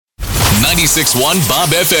96.1 Bob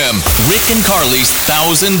FM. Rick and Carly's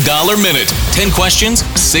 $1,000 Minute. 10 questions,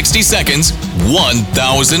 60 seconds,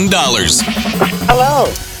 $1,000. Hello.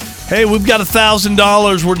 Hey, we've got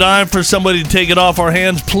 $1,000. We're dying for somebody to take it off our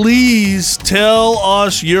hands. Please tell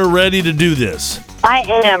us you're ready to do this. I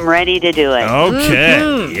am ready to do it.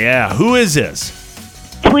 Okay. Yeah. Who is this?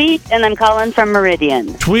 Tweet, and I'm calling from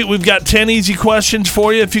Meridian. Tweet, we've got 10 easy questions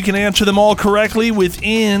for you. If you can answer them all correctly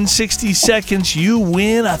within 60 seconds, you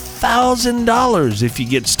win $1,000. If you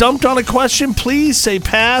get stumped on a question, please say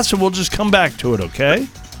pass, and we'll just come back to it, okay?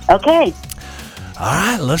 Okay. All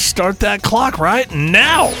right, let's start that clock right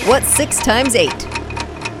now. What's 6 times 8?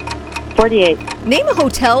 48. Name a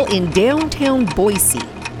hotel in downtown Boise.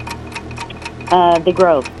 The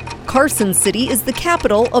Grove. Carson City is the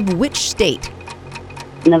capital of which state?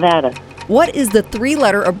 Nevada. What is the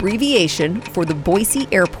 3-letter abbreviation for the Boise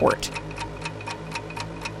Airport?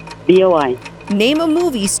 BOI. Name a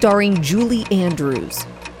movie starring Julie Andrews.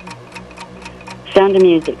 Sound of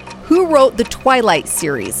Music. Who wrote the Twilight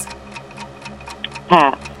series?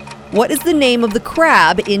 Pass. What is the name of the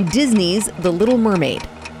crab in Disney's The Little Mermaid?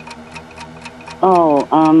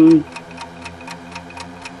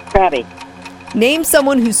 Krabby. Name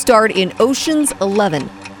someone who starred in Ocean's 11.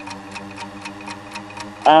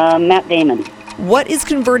 Matt Damon. What is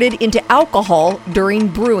converted into alcohol during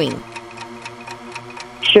brewing?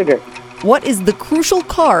 Sugar. What is the crucial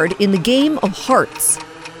card in the game of hearts?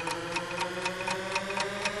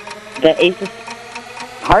 The Ace of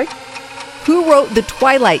Hearts. Who wrote the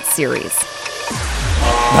Twilight series? Just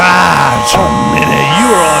a minute. You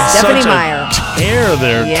were on Stephanie such Meyer. a tear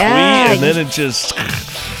there, Yeah. Tweet, and then it just...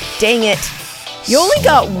 Dang it. You only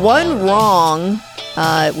got one wrong.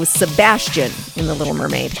 It was Sebastian in The Little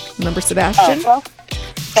Mermaid. Remember Sebastian? Well,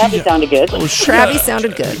 Krabby sounded good. Krabby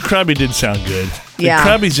sounded good. Krabby did sound good. Yeah.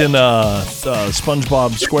 Krabby's in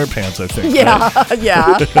SpongeBob SquarePants, I think. Yeah, Right?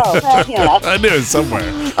 yeah. I knew it somewhere.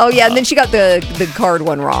 Oh, yeah, and then she got the card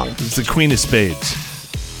one wrong. It's the Queen of Spades.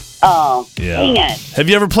 Oh, Yeah. dang it. Have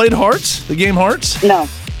you ever played Hearts? The game Hearts? No.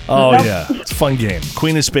 Oh, Nope. yeah. It's a fun game.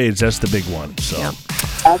 Queen of Spades, that's the big one. So, Yeah.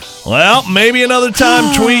 Well, maybe another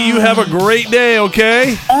time, Tweet. You have a great day,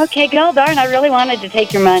 okay? Okay, go darn. I really wanted to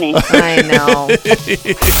take your money. I know.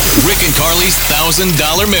 Rick and Carly's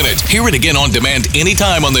 $1,000 Minute. Hear it again on demand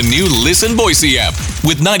anytime on the new Listen Boise app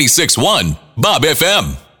with 96.1 Bob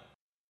FM.